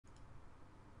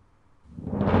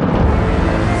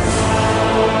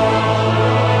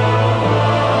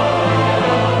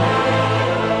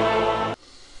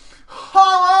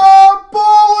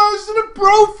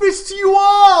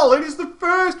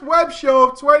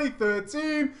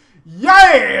2013.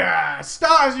 Yeah!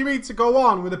 Start as you mean to go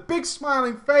on with a big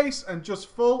smiling face and just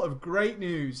full of great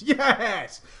news.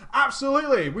 Yes!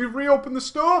 Absolutely. We've reopened the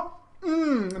store.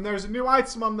 And there's a new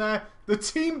item on there. The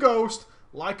Team Ghost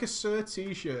Like a Sir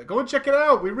t-shirt. Go and check it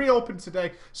out. We reopened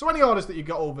today. So any orders that you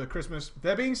got over Christmas,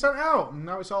 they're being sent out. And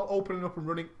now it's all opening up and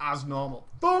running as normal.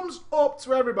 Thumbs up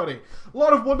to everybody. A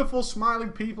lot of wonderful smiling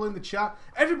people in the chat.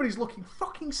 Everybody's looking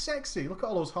fucking sexy. Look at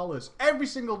all those hollers. Every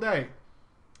single day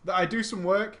that I do some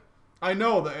work, I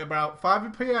know that about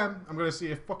 5 PM, I'm going to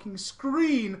see a fucking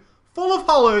screen full of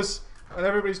hollers and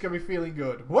everybody's going to be feeling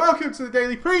good. Welcome to the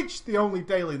Daily Preach, the only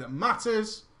daily that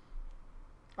matters.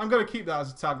 I'm going to keep that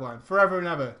as a tagline, forever and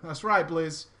ever. That's right,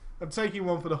 Blizz. I'm taking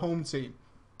one for the home team.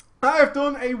 I have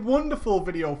done a wonderful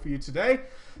video for you today.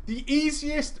 The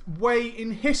easiest way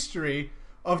in history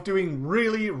of doing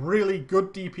really, really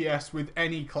good DPS with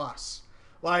any class.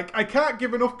 Like, I can't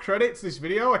give enough credit to this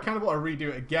video. I kind of want to redo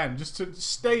it again, just to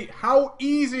state how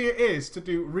easy it is to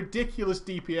do ridiculous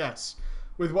DPS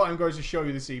with what I'm going to show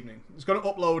you this evening. It's going to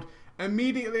upload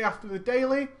immediately after the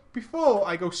daily, before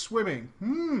I go swimming.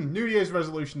 New Year's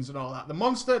resolutions and all that. The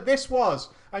monster, this was.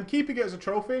 I'm keeping it as a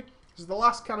trophy. This is the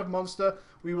last can of monster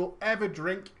we will ever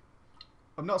drink.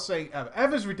 I'm not saying ever.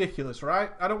 Ever's ridiculous,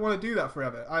 right? I don't want to do that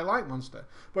forever. I like monster.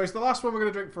 But it's the last one we're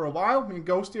going to drink for a while. Me and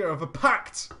Ghosty have a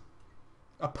pact.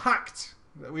 A pact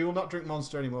that we will not drink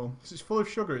monster anymore. Because it's full of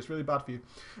sugar. It's really bad for you.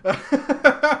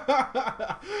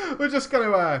 We're just going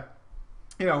to,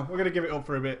 you know, we're going to give it up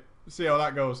for a bit. See how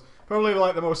that goes. Probably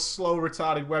like the most slow,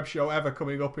 retarded web show ever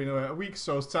coming up in a week or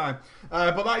so's time.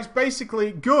 But that is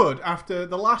basically good after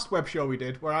the last web show we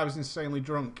did where I was insanely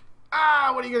drunk.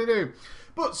 What are you going to do?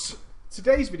 But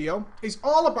today's video is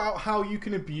all about how you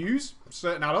can abuse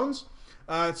certain add-ons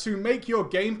to make your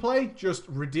gameplay just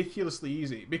ridiculously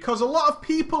easy. Because a lot of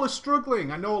people are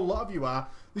struggling. I know a lot of you are.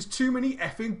 There's too many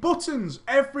effing buttons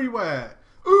everywhere.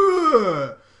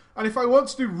 Ugh. And if I want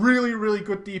to do really, really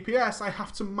good DPS, I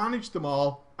have to manage them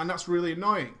all, and that's really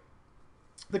annoying.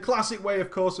 The classic way, of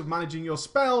course, of managing your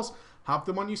spells, have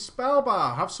them on your spell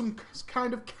bar, have some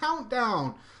kind of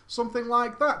countdown, something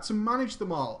like that to manage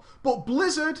them all. But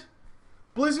Blizzard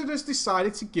has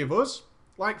decided to give us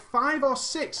like 5 or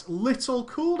 6 little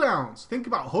cooldowns. Think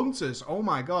about Hunters, oh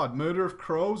my god, Murder of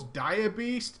Crows, Dire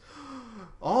Beast,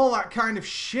 all that kind of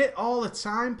shit all the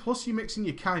time. Plus you mix in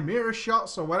your Chimera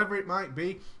shots or whatever it might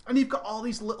be. And you've got all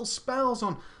these little spells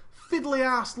on fiddly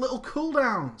ass little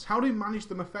cooldowns. How do you manage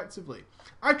them effectively?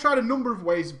 I've tried a number of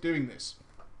ways of doing this.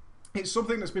 It's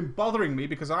something that's been bothering me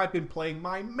because I've been playing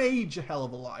my mage a hell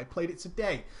of a lot. I played it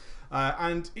today.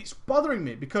 And it's bothering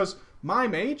me because my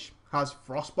mage has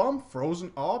Frostbomb,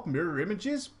 Frozen Orb, Mirror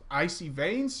Images, Icy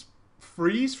Veins,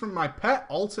 Freeze from my pet,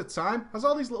 Alter Time. Has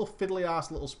all these little fiddly ass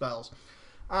little spells.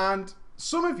 And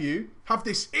some of you have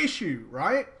this issue,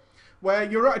 right? Where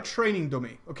you're at a training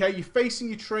dummy, okay? You're facing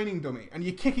your training dummy and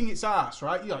you're kicking its ass,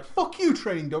 right? You're like, fuck you,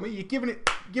 training dummy. You're giving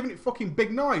it fucking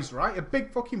big noise, right? A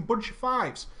big fucking bunch of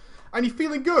 5s. And you're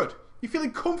feeling good. You're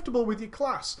feeling comfortable with your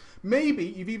class. Maybe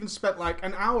you've even spent like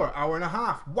an hour, hour and a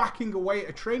half whacking away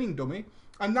at a training dummy.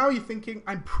 And now you're thinking,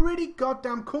 I'm pretty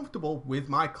goddamn comfortable with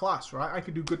my class, right? I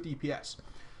can do good DPS.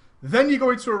 Then you go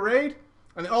into a raid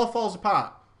and it all falls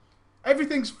apart.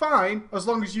 Everything's fine as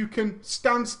long as you can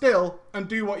stand still and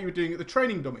do what you were doing at the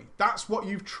training dummy. That's what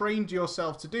you've trained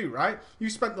yourself to do, right? You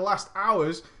spent the last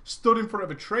hours stood in front of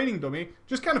a training dummy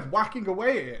just kind of whacking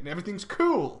away at it and everything's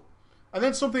cool. And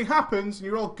then something happens and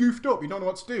you're all goofed up. You don't know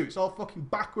what to do. It's all fucking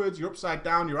backwards. You're upside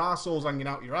down. Your arsehole's hanging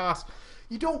out your ass.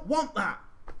 You don't want that.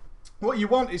 What you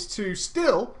want is to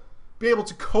still be able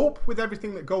to cope with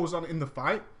everything that goes on in the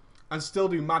fight and still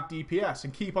do mad DPS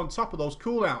and keep on top of those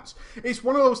cooldowns. It's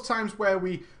one of those times where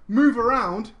we move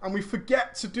around and we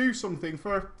forget to do something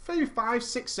for maybe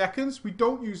 5-6 seconds. We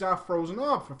don't use our Frozen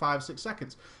Orb for 5-6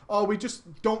 seconds. Or we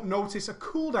just don't notice a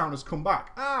cooldown has come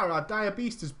back. Our Dire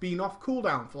Beast has been off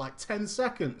cooldown for like 10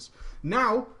 seconds.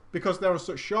 Now, because there are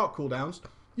such short cooldowns,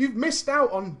 you've missed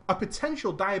out on a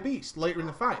potential Dire Beast later in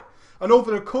the fight. And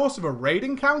over the course of a raid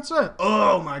encounter,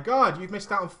 oh my god, you've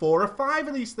missed out on 4 or 5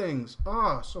 of these things.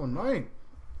 So annoying.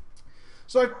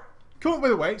 So I've come up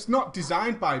with a way. It's not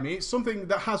designed by me. It's something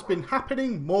that has been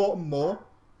happening more and more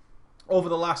over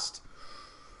the last,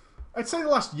 I'd say the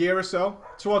last year or so,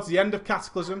 towards the end of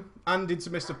Cataclysm and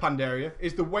into Mist of Pandaria,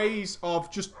 is the ways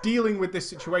of just dealing with this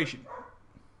situation.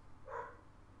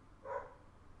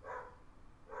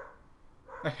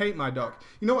 I hate my dog.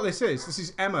 You know what this is? This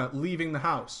is Emma leaving the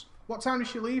house. What time does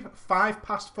she leave? 5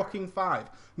 past fucking 5.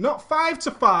 Not 5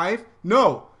 to 5.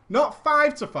 No, not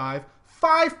 5 to 5.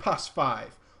 5 past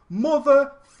 5.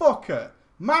 Motherfucker.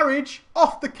 marriage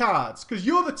off the cards. Because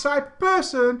you're the type of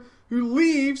person who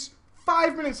leaves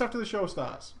 5 minutes after the show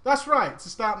starts. That's right, to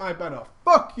start my bed off.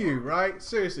 Fuck you, right?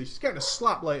 Seriously, she's getting a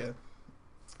slap later.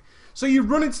 So you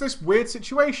run into this weird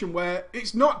situation where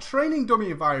it's not training dummy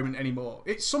environment anymore.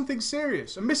 It's something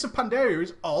serious. And Mists of Pandaria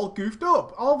is all goofed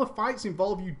up. All the fights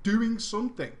involve you doing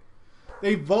something.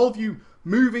 They involve you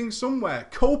moving somewhere,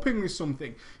 coping with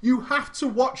something. You have to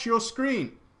watch your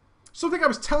screen. Something I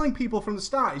was telling people from the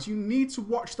start is you need to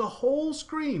watch the whole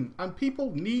screen. And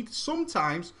people need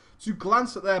sometimes to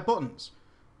glance at their buttons.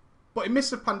 But in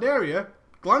Mists of Pandaria,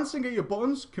 glancing at your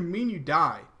buttons can mean you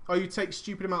die. Or you take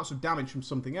stupid amounts of damage from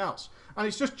something else. And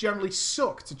it's just generally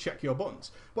suck to check your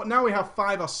buttons. But now we have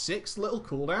 5 or 6 little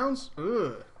cooldowns.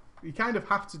 Ugh. You kind of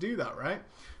have to do that, right?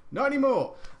 Not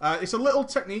anymore. It's a little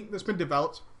technique that's been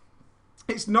developed.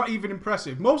 It's not even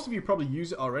impressive. Most of you probably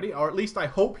use it already, or at least I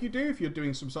hope you do. If you're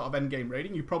doing some sort of endgame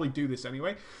raiding, you probably do this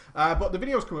anyway. But the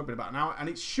video's come up in about an hour, and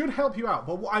it should help you out.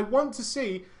 But what I want to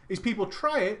see is people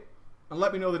try it and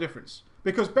let me know the difference.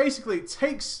 Because basically it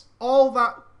takes all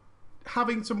that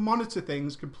having to monitor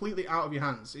things completely out of your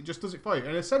hands. It just does it for you.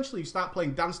 And essentially you start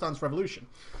playing Dance Dance Revolution,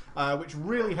 which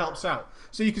really helps out.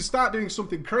 So you can start doing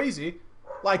something crazy,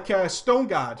 like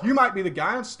Stoneguard. You might be the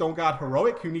guy on Stoneguard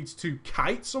Heroic who needs to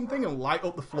kite something and light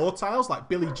up the floor tiles like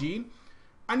Billie Jean.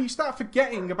 And you start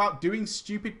forgetting about doing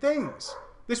stupid things.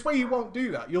 This way you won't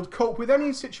do that. You'll cope with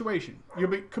any situation.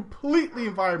 You'll be completely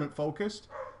environment focused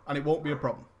and it won't be a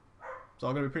problem. It's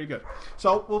all going to be pretty good.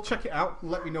 So we'll check it out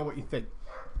and let me know what you think.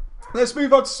 Let's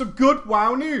move on to some good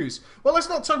WoW news. Well, let's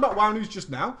not talk about WoW news just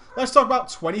now. Let's talk about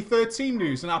 2013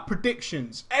 news and our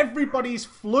predictions. Everybody's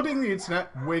flooding the internet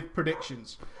with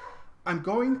predictions. I'm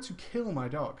going to kill my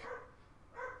dog.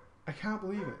 I can't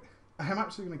believe it. I am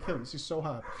absolutely going to kill him. This is so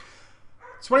hard.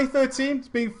 2013 is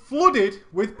being flooded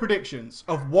with predictions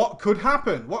of what could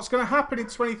happen. What's going to happen in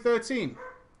 2013?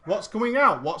 What's coming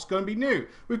out? What's going to be new?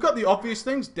 We've got the obvious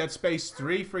things. Dead Space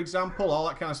 3, for example. All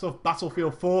that kind of stuff.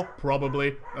 Battlefield 4,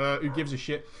 probably. Who gives a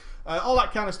shit? All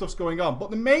that kind of stuff's going on. But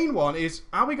the main one is,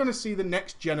 are we going to see the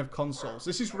next gen of consoles?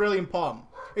 This is really important.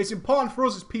 It's important for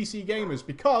us as PC gamers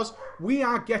because we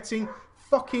are getting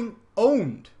fucking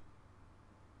owned.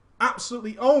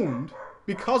 Absolutely owned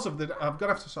because of the... I'm going to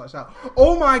have to sort this out.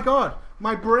 Oh my god.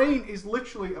 My brain is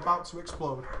literally about to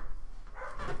explode.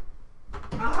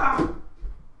 Ah!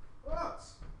 What?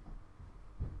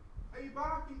 Are you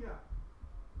barking at?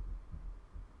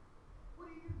 What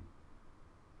are you doing?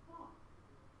 What?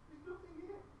 There's nothing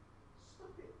here.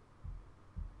 Stop it.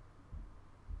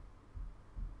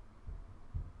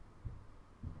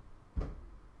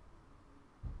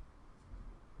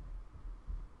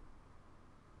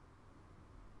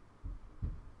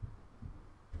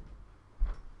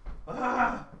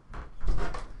 Ah!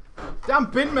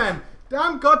 Damn bin men!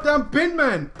 Damn goddamn bin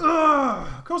men! Ugh!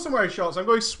 Of course I'm wearing shorts. I'm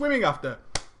going swimming after.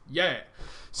 Yeah.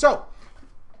 So,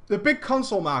 the big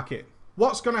console market.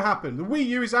 What's going to happen? The Wii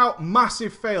U is out.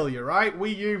 Massive failure, right?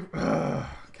 Wii U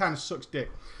kind of sucks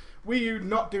dick. Wii U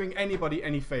not doing anybody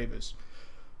any favours.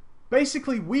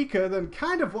 Basically weaker than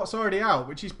kind of what's already out,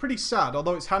 which is pretty sad,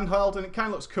 although it's handheld and it kind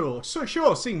of looks cool. So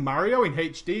sure, seeing Mario in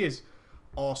HD is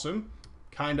awesome.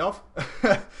 Kind of.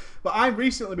 But I've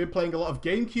recently been playing a lot of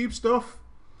GameCube stuff.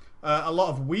 A lot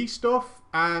of Wii stuff,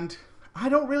 and I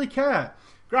don't really care.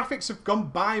 Graphics have gone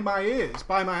by my ears,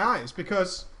 by my eyes,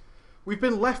 because we've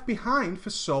been left behind for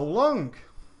so long.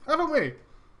 Haven't we?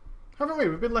 Haven't we?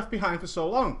 We've been left behind for so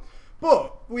long.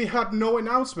 But we had no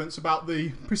announcements about the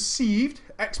perceived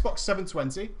Xbox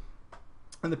 720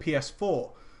 and the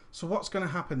PS4. So what's going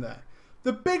to happen there?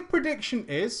 The big prediction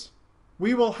is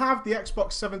we will have the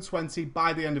Xbox 720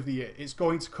 by the end of the year. It's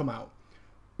going to come out.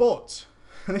 But,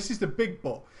 and this is the big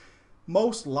but,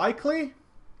 most likely,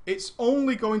 it's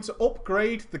only going to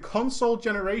upgrade the console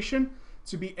generation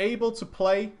to be able to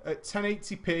play at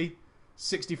 1080p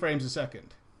 60 frames a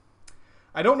second.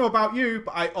 I don't know about you,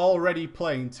 but I already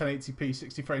play in 1080p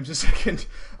 60 frames a second.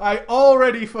 I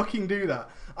already fucking do that.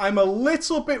 I'm a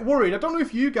little bit worried, I don't know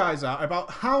if you guys are, about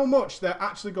how much they're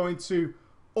actually going to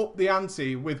up the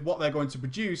ante with what they're going to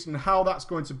produce and how that's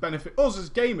going to benefit us as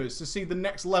gamers to see the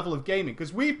next level of gaming.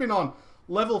 Because we've been on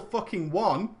level fucking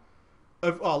 1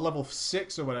 of, or level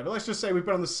 6 or whatever. Let's just say we've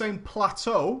been on the same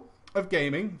plateau of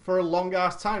gaming for a long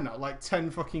ass time now. Like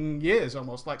 10 fucking years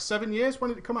almost. Like 7 years? When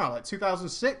did it come out? Like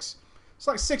 2006? It's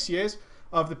like 6 years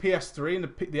of the PS3 and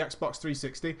the Xbox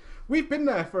 360. We've been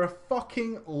there for a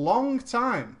fucking long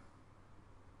time.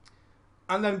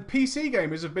 And then PC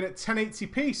gamers have been at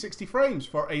 1080p 60 frames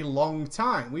for a long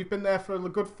time. We've been there for a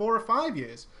good 4 or 5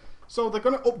 years. So they're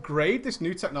going to upgrade this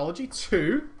new technology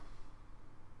to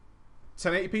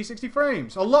 1080p 60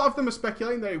 frames. A lot of them are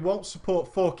speculating that it won't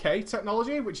support 4K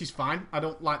technology, which is fine. I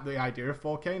don't like the idea of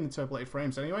 4K in interpolated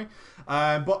frames anyway.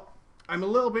 But I'm a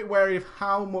little bit wary of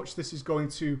how much this is going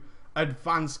to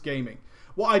advance gaming.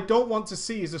 What I don't want to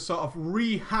see is a sort of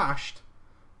rehashed,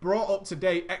 brought up to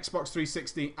date Xbox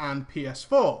 360 and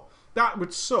PS4. That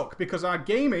would suck because our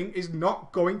gaming is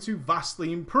not going to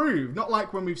vastly improve. Not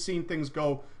like when we've seen things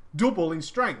go double in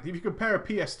strength. If you compare a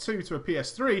PS2 to a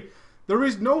PS3, there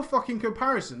is no fucking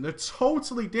comparison. They're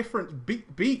totally different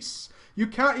beasts. You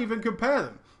can't even compare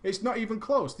them. It's not even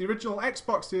close. The original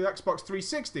Xbox to the Xbox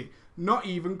 360, not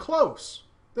even close.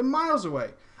 They're miles away.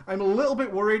 I'm a little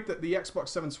bit worried that the Xbox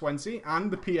 720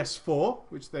 and the PS4,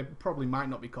 which they probably might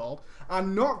not be called, are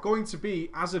not going to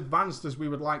be as advanced as we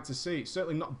would like to see.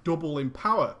 Certainly not double in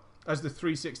power as the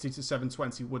 360 to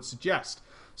 720 would suggest.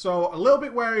 So a little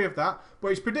bit wary of that,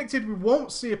 but it's predicted we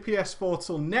won't see a PS4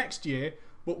 till next year,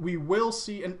 but we will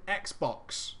see an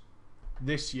Xbox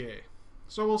this year.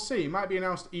 So we'll see. It might be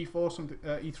announced E4, something,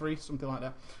 E3, something like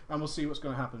that. And we'll see what's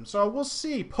going to happen. So we'll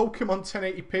see. Pokemon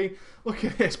 1080p. Look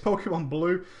at this. Pokemon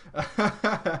Blue.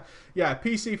 Yeah,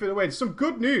 PC for the win. Some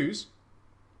good news.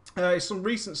 Some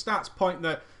recent stats point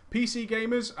that PC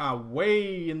gamers are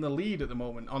way in the lead at the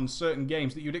moment on certain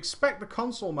games that you'd expect the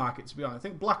console market to be on. I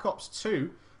think Black Ops 2,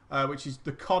 which is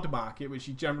the COD market, which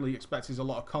you generally expect is a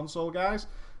lot of console guys.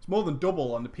 It's more than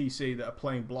double on the PC that are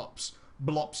playing Blops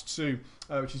 2,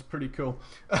 which is pretty cool.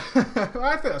 I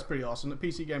think that's pretty awesome that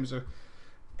PC games are...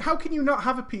 How can you not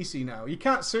have a PC now? You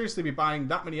can't seriously be buying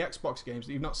that many Xbox games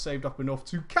that you've not saved up enough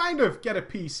to kind of get a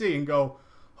PC and go,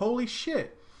 holy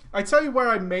shit. I tell you where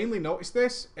I mainly noticed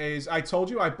this is I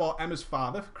told you I bought Emma's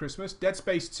father for Christmas, Dead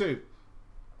Space 2.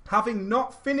 Having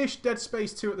not finished Dead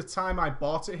Space 2 at the time I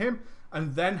bought it him,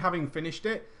 and then having finished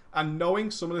it, and knowing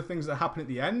some of the things that happen at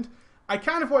the end, I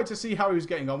kind of wanted to see how he was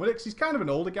getting on with it, because he's kind of an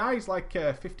older guy. He's like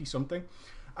 50-something.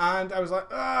 And I was like,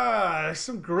 there's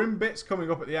some grim bits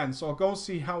coming up at the end, so I'll go and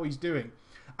see how he's doing.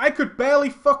 I could barely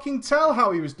fucking tell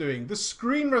how he was doing. The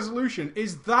screen resolution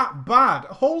is that bad.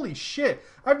 Holy shit.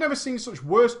 I've never seen such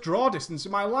worse draw distance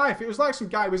in my life. It was like some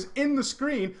guy was in the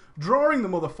screen drawing the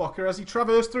motherfucker as he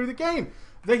traversed through the game.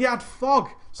 They had fog,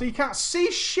 so you can't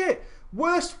see shit.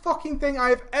 Worst fucking thing I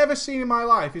have ever seen in my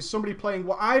life is somebody playing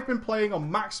what I've been playing on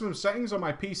maximum settings on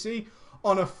my PC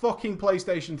on a fucking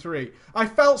PlayStation 3. I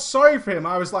felt sorry for him.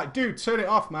 I was like, dude, turn it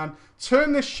off, man.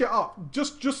 Turn this shit off.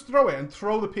 Just throw it and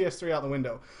throw the PS3 out the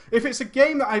window. If it's a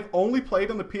game that I've only played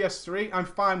on the PS3, I'm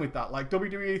fine with that. Like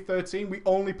WWE 13, we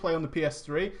only play on the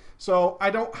PS3, so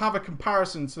I don't have a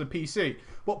comparison to the PC.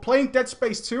 But playing Dead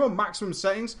Space 2 on maximum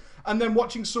settings and then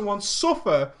watching someone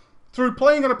suffer through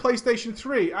playing on a PlayStation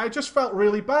 3, I just felt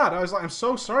really bad. I was like, I'm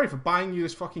so sorry for buying you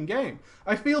this fucking game.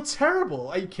 I feel terrible.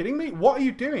 Are you kidding me? What are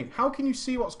you doing? How can you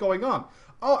see what's going on?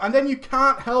 Oh, and then you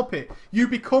can't help it. You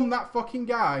become that fucking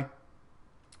guy.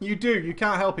 You do. You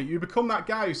can't help it. You become that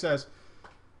guy who says,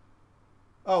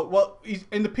 oh, well,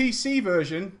 in the PC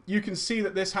version, you can see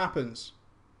that this happens.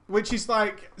 Which is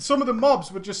like, some of the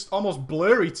mobs were just almost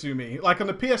blurry to me. Like on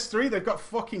the PS3, they've got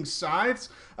fucking scythes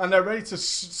and they're ready to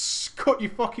cut your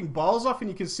fucking balls off and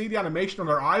you can see the animation on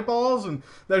their eyeballs and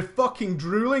they're fucking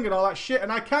drooling and all that shit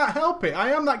and I can't help it.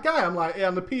 I am that guy. I'm like, yeah,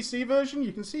 on the PC version,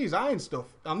 you can see his eye and stuff.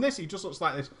 On this, he just looks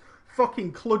like this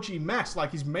fucking kludgy mess,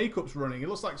 like his makeup's running. It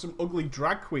looks like some ugly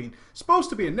drag queen. It's supposed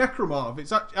to be a necromorph.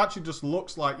 It actually just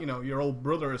looks like, you know, your old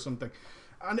brother or something.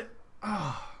 And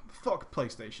fuck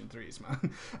PlayStation 3s,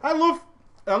 man. I love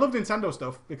Nintendo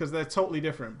stuff because they're totally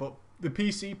different, but the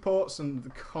PC ports and the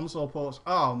console ports,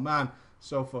 oh man,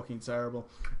 so fucking terrible.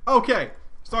 Okay,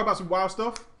 let's talk about some WoW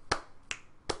stuff.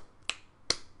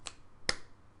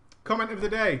 Comment of the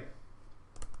day.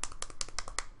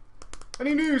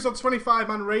 Any news on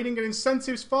 25-man raiding and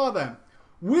incentives for them?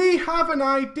 We have an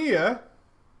idea,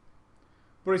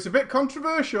 but it's a bit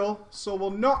controversial, so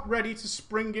we're not ready to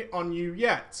spring it on you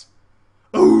yet.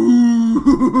 Ooh,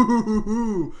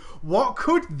 what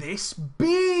could this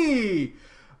be?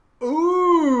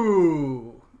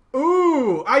 Ooh,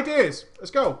 ideas. Let's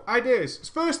go. Ideas.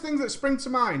 First things that spring to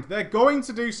mind. They're going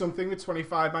to do something with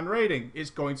 25-man raiding. It's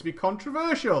going to be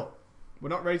controversial. We're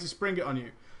not ready to spring it on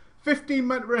you.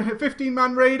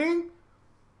 15-man raiding?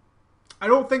 I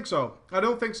don't think so. I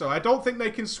don't think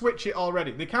they can switch it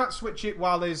already. They can't switch it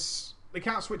while there's... They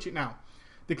can't switch it now.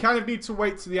 They kind of need to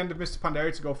wait to the end of Mr.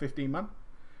 Pandaria to go 15-man.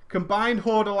 Combined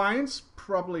Horde Alliance?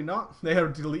 Probably not. They are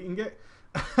deleting it.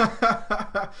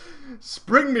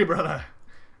 Spring me, brother.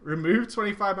 Remove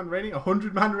 25-man raiding,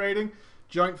 100-man raiding,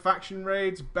 joint faction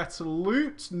raids, better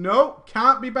loot. No,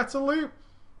 can't be better loot.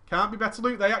 Can't be better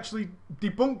loot. They actually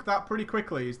debunk that pretty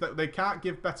quickly, is that they can't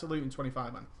give better loot in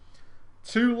 25-man.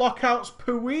 2 lockouts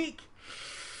per week.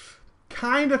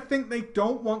 Kind of think they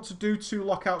don't want to do 2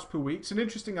 lockouts per week. It's an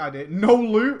interesting idea. No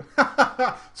loot.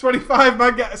 25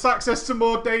 man gets access to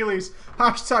more dailies.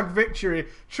 Hashtag victory.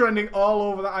 Trending all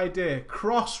over that idea.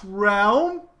 Cross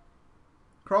realm.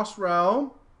 Cross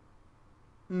realm.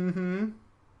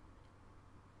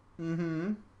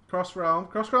 Cross realm.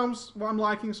 Cross realm's what I'm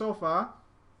liking so far.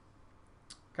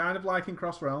 Kind of liking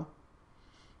cross realm.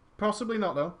 Possibly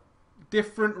not though.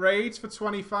 Different raids for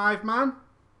 25 man.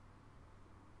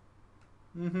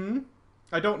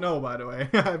 I don't know, by the way.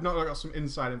 I've not got some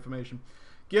inside information.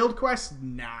 Guild quest?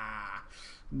 Nah.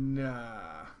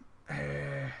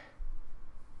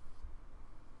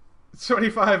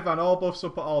 25 man, all buffs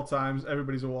up at all times.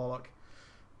 Everybody's a warlock.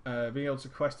 Being able to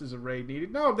quest as a raid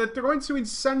needed. No, they're going to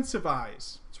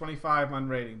incentivize 25 man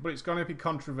raiding, but it's going to be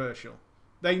controversial.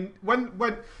 Let me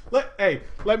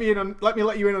let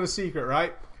you in on a secret,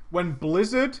 right? When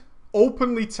Blizzard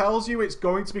openly tells you it's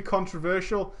going to be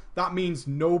controversial, that means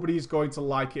nobody's going to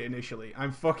like it initially.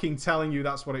 I'm fucking telling you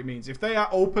that's what it means. If they are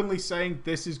openly saying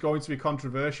this is going to be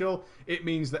controversial, it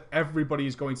means that everybody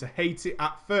is going to hate it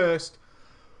at first.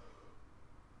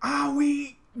 Are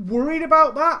we worried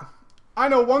about that? I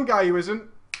know one guy who isn't.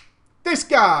 This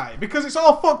guy. Because it's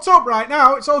all fucked up right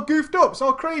now. It's all goofed up. It's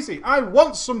all crazy. I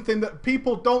want something that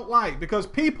people don't like. Because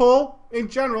people, in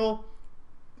general,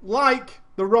 like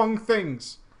the wrong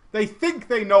things. They think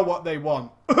they know what they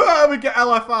want. We get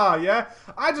LFR, yeah?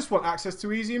 I just want access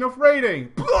to easy enough raiding.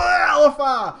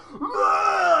 LFR!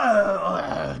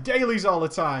 Dailies all the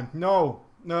time. No.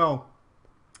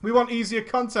 We want easier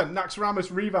content.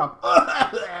 Naxxramas revamp.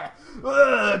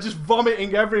 Just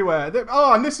vomiting everywhere.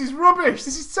 Oh, and this is rubbish.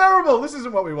 This is terrible. This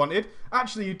isn't what we wanted.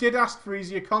 Actually, you did ask for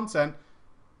easier content.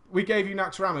 We gave you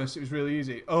Naxxramas. It was really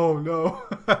easy. Oh, no.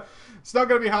 It's not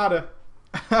going to be harder.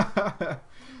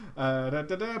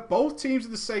 Both teams are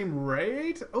the same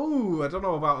raid? Oh, I don't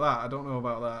know about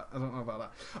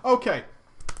that. Okay.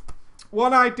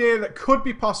 One idea that could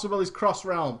be possible is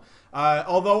cross-realm.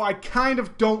 Although I kind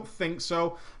of don't think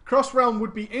so. Cross-realm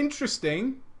would be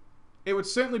interesting. It would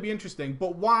certainly be interesting.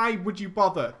 But why would you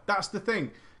bother? That's the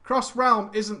thing.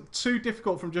 Cross-realm isn't too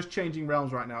difficult from just changing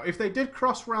realms right now. If they did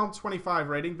cross-realm 25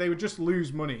 rating, they would just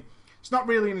lose money. It's not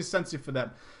really an incentive for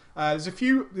them.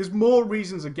 There's more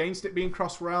reasons against it being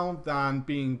cross-realm than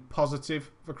being positive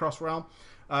for cross-realm.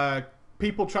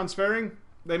 People transferring,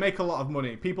 they make a lot of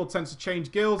money. People tend to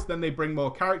change guilds, then they bring more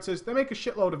characters. They make a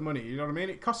shitload of money, you know what I mean?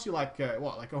 It costs you like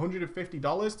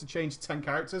 $150 to change 10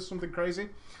 characters, something crazy.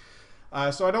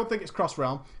 So I don't think it's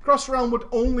cross-realm. Cross-realm would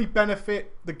only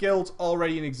benefit the guilds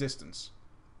already in existence.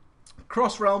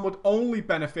 Cross-realm would only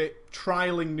benefit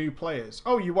trialing new players.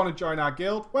 Oh, you want to join our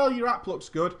guild? Well, your app looks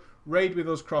good. Raid with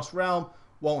us cross-realm,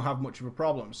 won't have much of a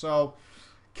problem. So,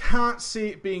 can't see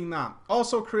it being that.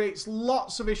 Also creates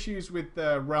lots of issues with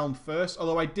Realm First,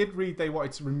 although I did read they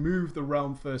wanted to remove the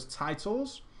Realm First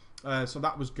titles, so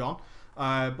that was gone.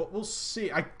 But we'll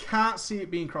see. I can't see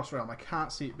it being cross-realm.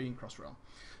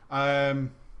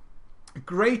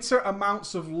 Greater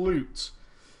amounts of loot.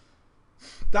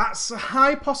 That's a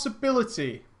high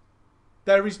possibility.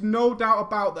 There is no doubt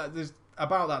about that. There's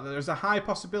a high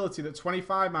possibility that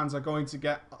 25 mans are going to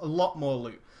get a lot more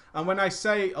loot. And when I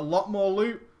say a lot more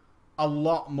loot,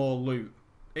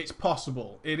 it's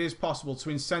possible. It is possible to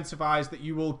incentivize that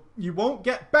you won't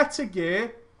get better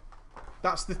gear.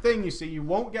 That's the thing, you see. You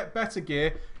won't get better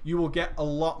gear. You will get a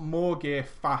lot more gear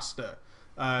faster,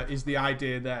 is the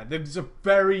idea there.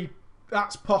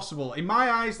 That's possible. In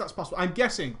my eyes, that's possible. I'm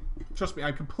guessing. Trust me,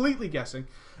 I'm completely guessing.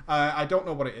 I don't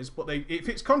know what it is, but if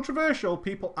it's controversial,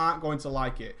 people aren't going to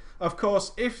like it. Of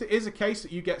course, if it is a case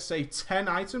that you get, say, 10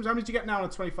 items, how many do you get now on a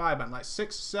 25 man? Like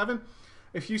 6, 7?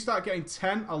 If you start getting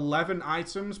 10, 11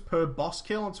 items per boss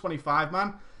kill on 25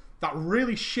 man, that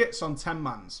really shits on 10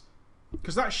 mans.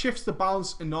 Because that shifts the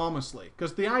balance enormously.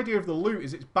 Because the idea of the loot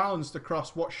is it's balanced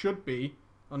across what should be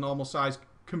a normal size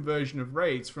conversion of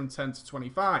raids from 10 to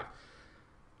 25.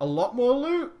 A lot more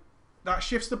loot, that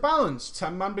shifts the balance.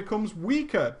 10 man becomes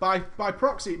weaker. By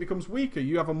proxy, it becomes weaker.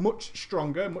 You have a much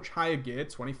stronger, much higher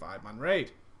geared 25 man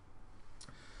raid.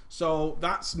 So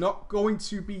that's not going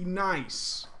to be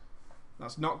nice.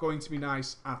 That's not going to be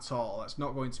nice at all. That's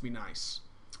not going to be nice.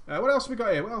 What else have we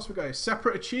got here?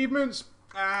 Separate achievements?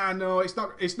 No,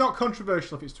 it's not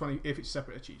controversial if it's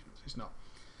separate achievements. It's not.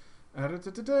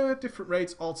 Different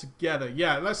raids altogether.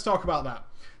 Yeah, let's talk about that.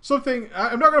 Something,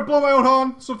 I'm not going to blow my own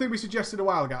horn, something we suggested a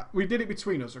while ago. We did it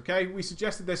between us, okay? We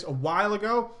suggested this a while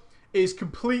ago, is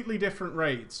completely different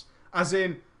raids. As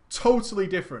in, totally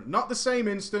different. Not the same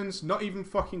instance, not even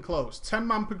fucking close. 10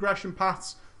 man progression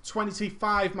paths,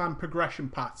 25 man progression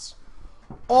paths.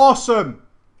 Awesome.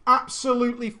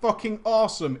 Absolutely fucking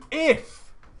awesome.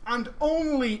 If, and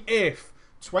only if,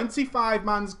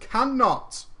 25-mans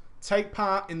cannot take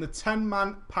part in the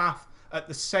 10-man path at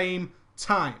the same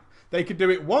time. They could do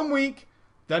it 1 week,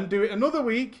 then do it another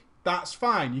week. That's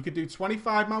fine. You could do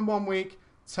 25-man 1 week,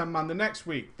 10-man the next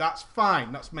week. That's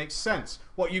fine. That makes sense.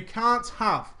 What you can't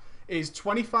have is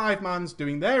 25-mans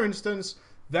doing their instance,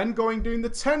 then doing the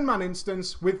 10-man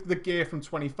instance with the gear from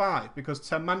 25, because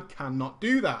 10-man cannot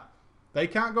do that. They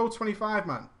can't go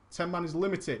 25-man. 10-man is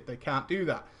limited. They can't do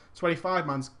that.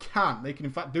 25-mans can. They can,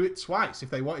 in fact, do it twice if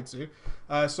they wanted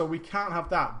to. So we can't have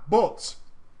that. But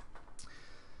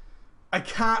I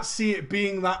can't see it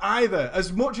being that either.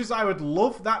 As much as I would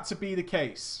love that to be the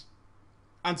case,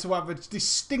 and to have a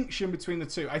distinction between the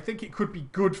two, I think it could be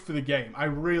good for the game. I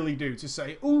really do. To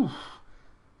say, ooh,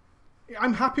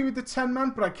 I'm happy with the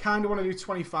 10-man, but I kind of want to do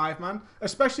 25-man.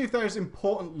 Especially if there's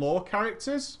important lore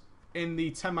characters in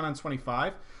the 10-man and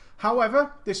 25.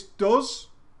 However, this does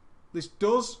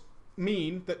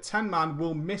mean that 10-man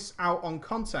will miss out on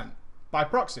content by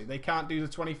proxy. They can't do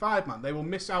the 25-man. They will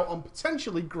miss out on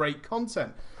potentially great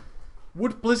content.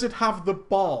 Would Blizzard have the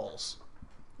balls?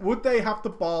 Would they have the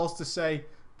balls to say,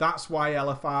 that's why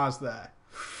LFR's there?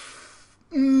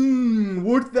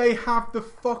 Would they have the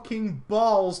fucking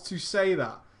balls to say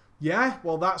that? Yeah,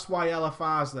 well, that's why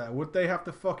LFR's there. Would they have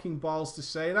the fucking balls to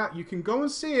say that? You can go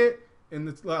and see it in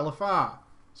the LFR.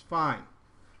 It's fine.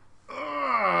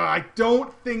 I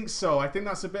don't think so. I think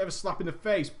that's a bit of a slap in the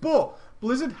face. But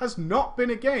Blizzard has not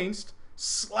been against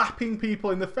slapping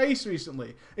people in the face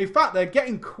recently. In fact, they're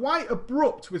getting quite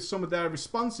abrupt with some of their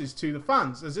responses to the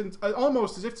fans,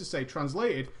 almost as if to say,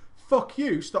 translated, fuck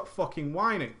you, stop fucking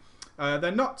whining.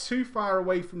 They're not too far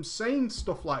away from saying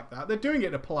stuff like that. They're doing it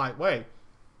in a polite way.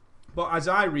 But as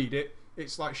I read it,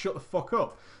 it's like, shut the fuck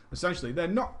up. Essentially, they're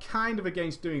not kind of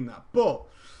against doing that. But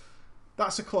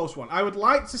that's a close one. I would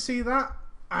like to see that.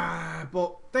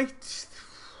 But they...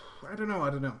 I don't know.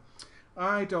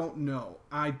 I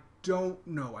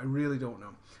really don't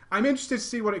know. I'm interested to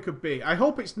see what it could be. I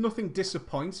hope it's nothing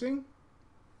disappointing.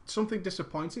 Something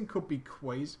disappointing could be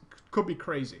crazy.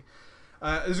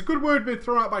 There's a good word being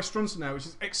thrown out by Strunson now, which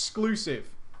is exclusive.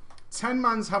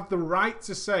 10-mans have the right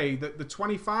to say that the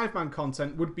 25-man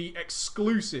content would be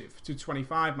exclusive to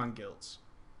 25-man guilds.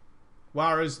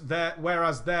 Whereas their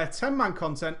 10-man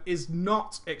content is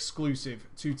not exclusive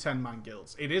to 10-man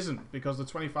guilds. It isn't, because the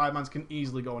 25-mans can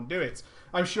easily go and do it.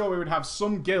 I'm sure we would have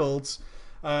some guilds,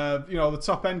 the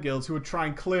top-end guilds, who would try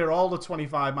and clear all the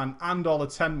 25-man and all the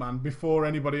 10-man before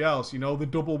anybody else. You know, the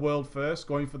double world first,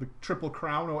 going for the triple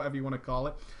crown, or whatever you want to call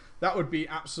it. That would be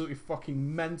absolutely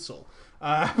fucking mental.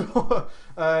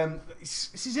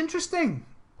 This is interesting.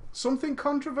 Something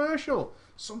controversial.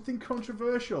 Something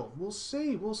controversial. We'll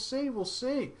see.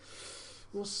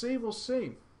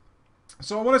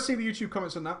 So I want to see the YouTube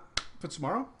comments on that for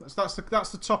tomorrow. That's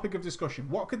the topic of discussion.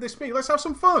 What could this be? Let's have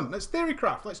some fun. Let's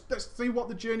theorycraft. Let's see what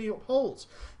the journey upholds.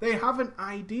 They have an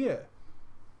idea.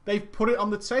 They've put it on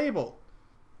the table.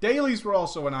 Dailies were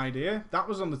also an idea. That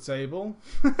was on the table.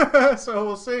 So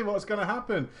we'll see what's going to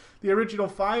happen. The original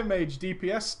Fire Mage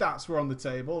DPS stats were on the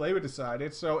table. They were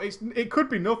decided. So it could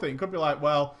be nothing. It could be like,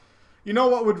 well, you know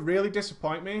what would really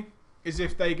disappoint me? Is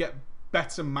if they get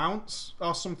better mounts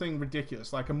or something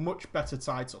ridiculous. Like a much better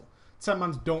title.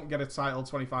 10-mans don't get a title,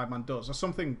 25-man does. Or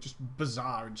something just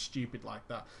bizarre and stupid like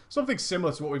that. Something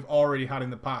similar to what we've already had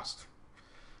in the past.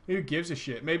 Who gives a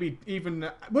shit? Maybe even...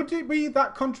 Would it be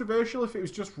that controversial if it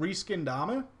was just reskinned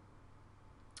armor?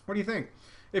 What do you think?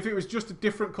 If it was just a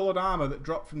different coloured armor that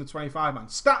dropped from the 25-man.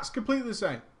 Stats completely the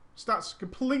same. Stats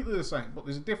completely the same. But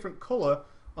there's a different colour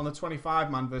on the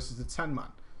 25-man versus the 10-man.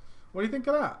 What do you think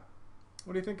of that?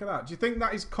 What do you think of that? Do you think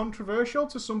that is controversial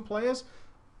to some players?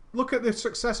 Look at the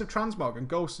success of Transmog and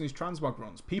Ghost in his Transmog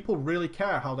runs. People really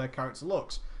care how their character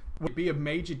looks. Would it be a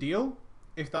major deal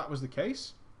if that was the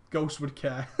case? Ghost would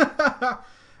care.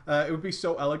 It would be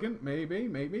so elegant.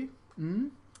 Maybe.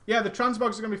 Yeah, the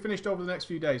transmogs are going to be finished over the next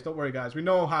few days. Don't worry, guys. We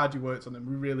know how hard you worked on them.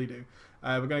 We really do.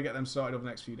 We're going to get them sorted over the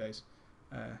next few days.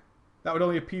 That would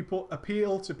only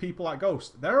appeal to people like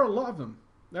Ghost. There are a lot of them.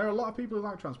 There are a lot of people who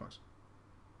like transmogs.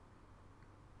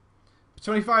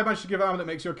 25 managed to give armor that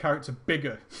makes your character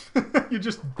bigger. You're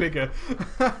just bigger.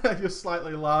 You're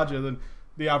slightly larger than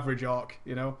the average orc,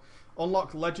 you know.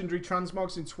 Unlock legendary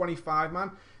transmogs in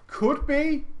 25-man. Could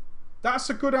be. That's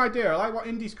a good idea. I like what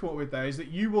Indy's come up with there, is that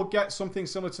you will get something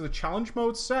similar to the challenge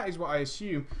mode set, is what I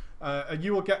assume.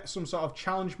 You will get some sort of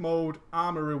challenge mode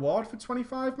armor reward for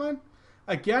 25-man.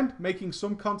 Again, making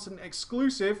some content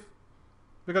exclusive,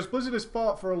 because Blizzard has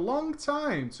fought for a long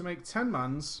time to make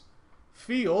 10-mans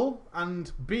feel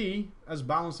and be as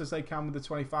balanced as they can with the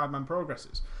 25-man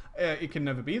progresses. It can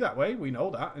never be that way. We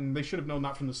know that, and they should have known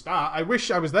that from the start. I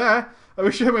wish I was there. I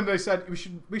wish when they said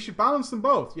we should balance them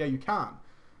both. Yeah, you can.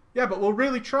 Yeah, but we'll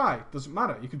really try. Doesn't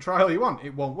matter. You can try all you want.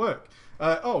 It won't work.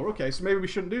 Oh, okay, so maybe we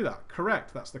shouldn't do that.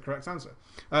 Correct. That's the correct answer.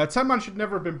 10-man should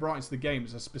never have been brought into the game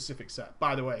as a specific set.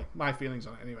 By the way, my feelings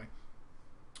on it anyway.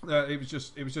 It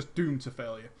was just doomed to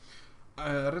failure.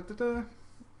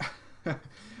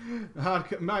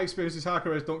 My experience is hardcore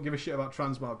raiders don't give a shit about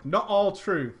transmog. Not all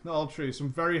true. Not all true.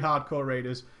 Some very hardcore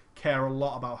raiders care a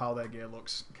lot about how their gear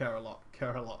looks. Care a lot.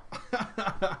 Care a lot.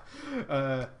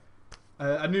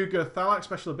 Anuga Thalak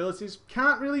special abilities.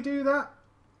 Can't really do that.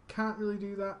 Can't really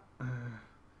do that.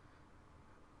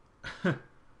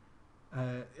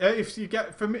 If you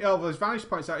get, for me, there's Vanish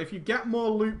points out, if you get more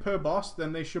loot per boss,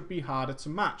 then they should be harder to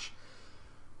match.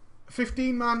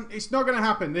 15-man, it's not going to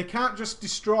happen. They can't just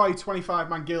destroy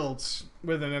 25-man guilds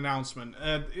with an announcement.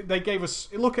 They gave us,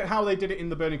 look at how they did it in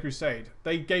the Burning Crusade.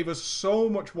 They gave us so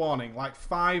much warning, like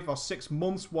 5 or 6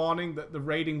 months warning that the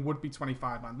raiding would be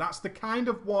 25-man. That's the kind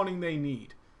of warning they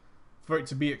need for it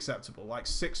to be acceptable, like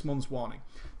 6 months warning.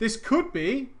 This could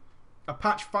be a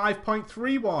patch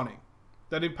 5.3 warning.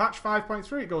 That in patch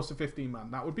 5.3 it goes to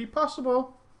 15-man. That would be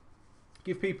possible.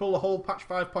 Give people a whole patch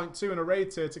 5.2 and a raid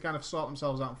tier to kind of sort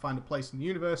themselves out and find a place in the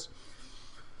universe.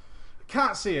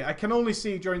 Can't see it. I can only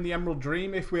see during the Emerald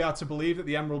Dream, if we are to believe that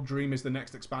the Emerald Dream is the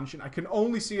next expansion. I can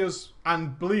only see us,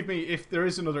 and believe me, if there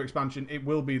is another expansion, it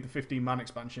will be the 15-man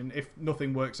expansion, if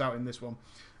nothing works out in this one.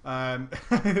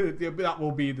 That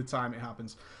will be the time it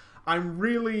happens. I'm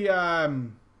really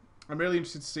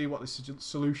interested to see what this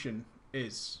solution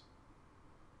is.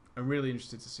 I'm really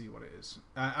interested to see what it is.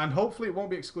 And hopefully it won't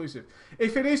be exclusive.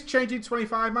 If it is changing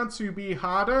 25-man to be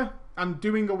harder and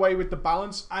doing away with the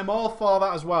balance, I'm all for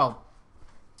that as well.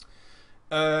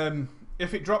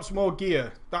 If it drops more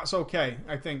gear, that's okay.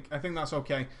 I think that's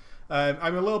okay.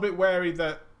 I'm a little bit wary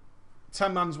that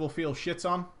 10-mans will feel shit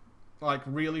on. Like,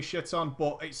 really shit on.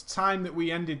 But it's time that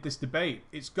we ended this debate.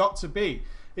 It's got to be.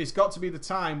 It's got to be the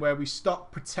time where we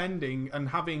stop pretending and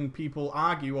having people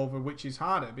argue over which is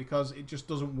harder, because it just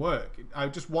doesn't work. I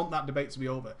just want that debate to be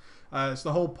over. It's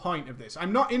the whole point of this.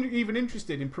 I'm not even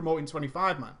interested in promoting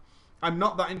 25-man. I'm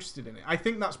not that interested in it. I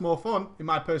think that's more fun, in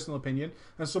my personal opinion,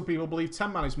 and some people believe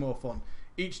 10-man is more fun.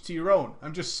 Each to your own.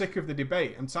 I'm just sick of the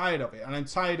debate. I'm tired of it, and I'm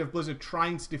tired of Blizzard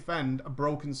trying to defend a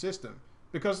broken system,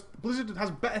 because Blizzard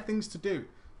has better things to do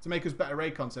to make us better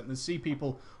raid content than see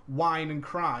people whine and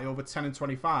cry over 10 and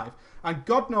 25. And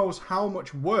God knows how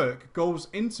much work goes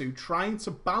into trying to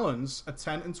balance a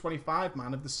 10 and 25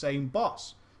 man of the same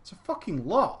boss. It's a fucking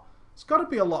lot. It's got to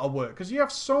be a lot of work, because you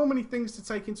have so many things to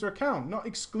take into account. Not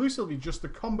exclusively just the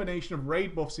combination of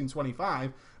raid buffs in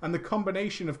 25 and the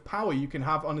combination of power you can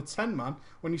have on a 10-man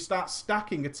when you start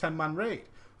stacking a 10-man raid.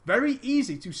 Very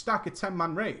easy to stack a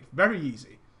 10-man raid. Very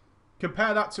easy.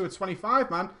 Compare that to a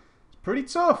 25-man. Pretty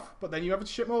tough, but then you have to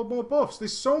ship more buffs.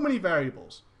 There's so many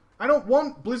variables. I don't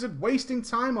want Blizzard wasting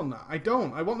time on that. I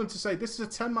don't. I want them to say, this is a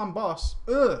 10-man boss.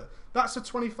 That's a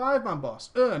 25-man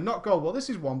boss. Not go, well, this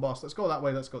is one boss. Let's go that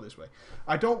way. Let's go this way.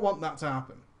 I don't want that to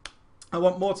happen. I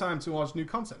want more time towards new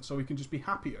content so we can just be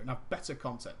happier and have better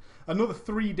content. Another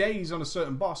 3 days on a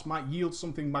certain boss might yield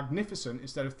something magnificent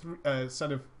instead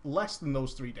of less than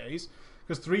those 3 days,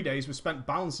 because 3 days were spent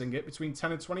balancing it between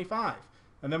 10 and 25.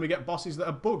 And then we get bosses that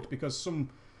are bugged because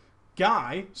some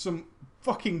guy, some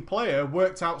fucking player,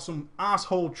 worked out some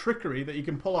asshole trickery that you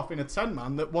can pull off in a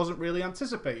 10-man that wasn't really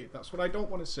anticipated. That's what I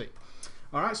don't want to see.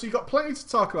 Alright, so you've got plenty to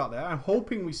talk about there. I'm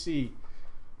hoping we see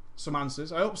some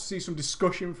answers. I hope to see some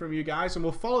discussion from you guys, and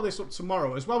we'll follow this up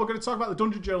tomorrow as well. We're going to talk about the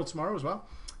Dungeon Journal tomorrow as well.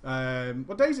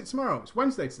 What day is it tomorrow? It's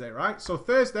Wednesday today, right? So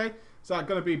Thursday, is that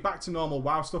going to be back to normal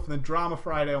WoW stuff, and then Drama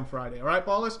Friday on Friday. Alright,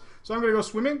 ballers? So I'm going to go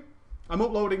swimming. I'm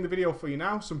uploading the video for you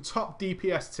now. Some top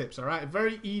DPS tips, alright? A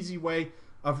very easy way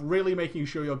of really making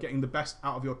sure you're getting the best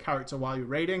out of your character while you're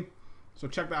raiding. So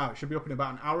check that out. It should be up in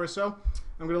about an hour or so.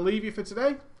 I'm going to leave you for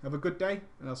today. Have a good day,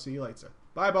 and I'll see you later.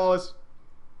 Bye, ballers.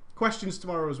 Questions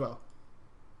tomorrow as well.